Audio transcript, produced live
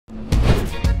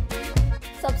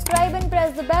Subscribe and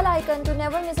press the bell icon to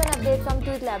never miss an update from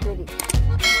Tweet Library.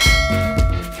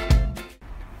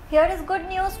 Here is good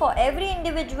news for every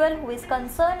individual who is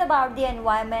concerned about the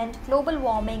environment, global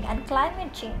warming and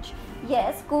climate change.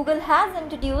 Yes, Google has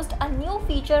introduced a new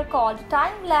feature called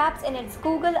Timelapse in its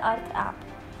Google Earth app.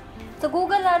 So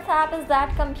Google Earth app is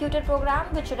that computer program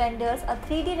which renders a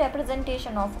 3D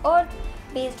representation of Earth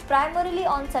based primarily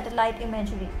on satellite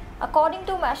imagery. According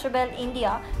to Mashable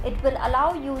India, it will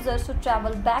allow users to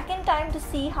travel back in time to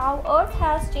see how Earth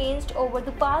has changed over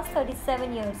the past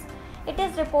 37 years. It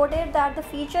is reported that the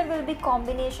feature will be a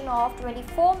combination of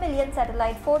 24 million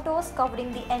satellite photos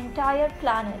covering the entire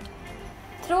planet.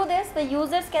 Through this, the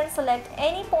users can select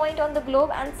any point on the globe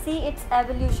and see its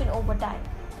evolution over time.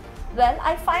 Well,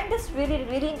 I find this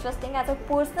really interesting as I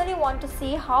personally want to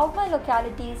see how my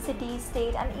locality, city,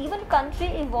 state and even country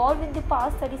evolved in the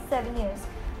past 37 years.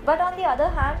 But on the other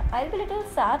hand, I'll be a little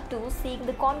sad too seeing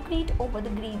the concrete over the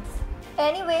greens.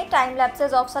 Anyway, time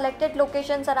lapses of selected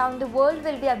locations around the world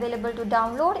will be available to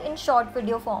download in short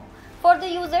video form. For the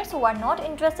users who are not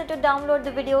interested to download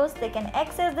the videos, they can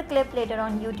access the clip later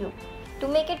on YouTube. To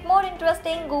make it more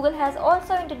interesting, Google has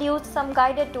also introduced some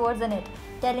guided tours in it,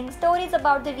 telling stories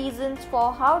about the reasons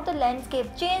for how the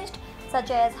landscape changed, such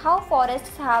as how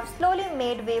forests have slowly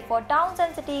made way for towns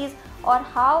and cities, or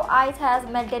how ice has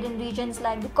melted in regions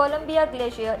like the Columbia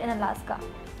Glacier in Alaska.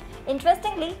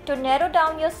 Interestingly, to narrow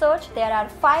down your search, there are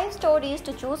 5 stories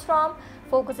to choose from,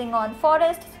 focusing on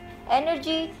forests,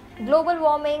 energy, global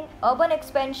warming, urban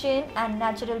expansion, and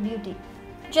natural beauty.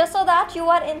 Just so that you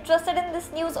are interested in this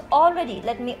news already,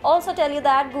 let me also tell you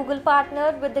that Google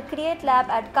partnered with the Create Lab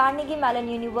at Carnegie Mellon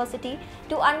University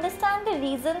to understand the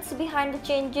reasons behind the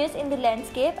changes in the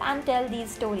landscape and tell these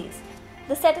stories.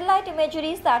 The satellite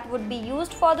imageries that would be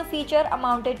used for the feature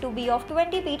amounted to be of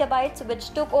 20 petabytes,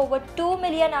 which took over 2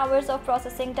 million hours of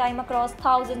processing time across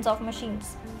thousands of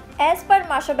machines. As per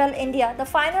Mashable India, the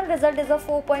final result is a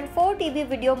 4.4 TB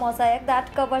video mosaic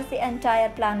that covers the entire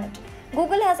planet.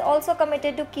 Google has also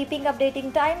committed to keeping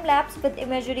updating time-lapse with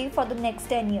imagery for the next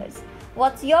 10 years.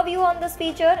 What's your view on this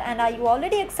feature and are you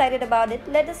already excited about it?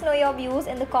 Let us know your views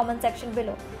in the comment section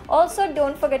below. Also,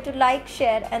 don't forget to like,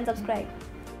 share and subscribe.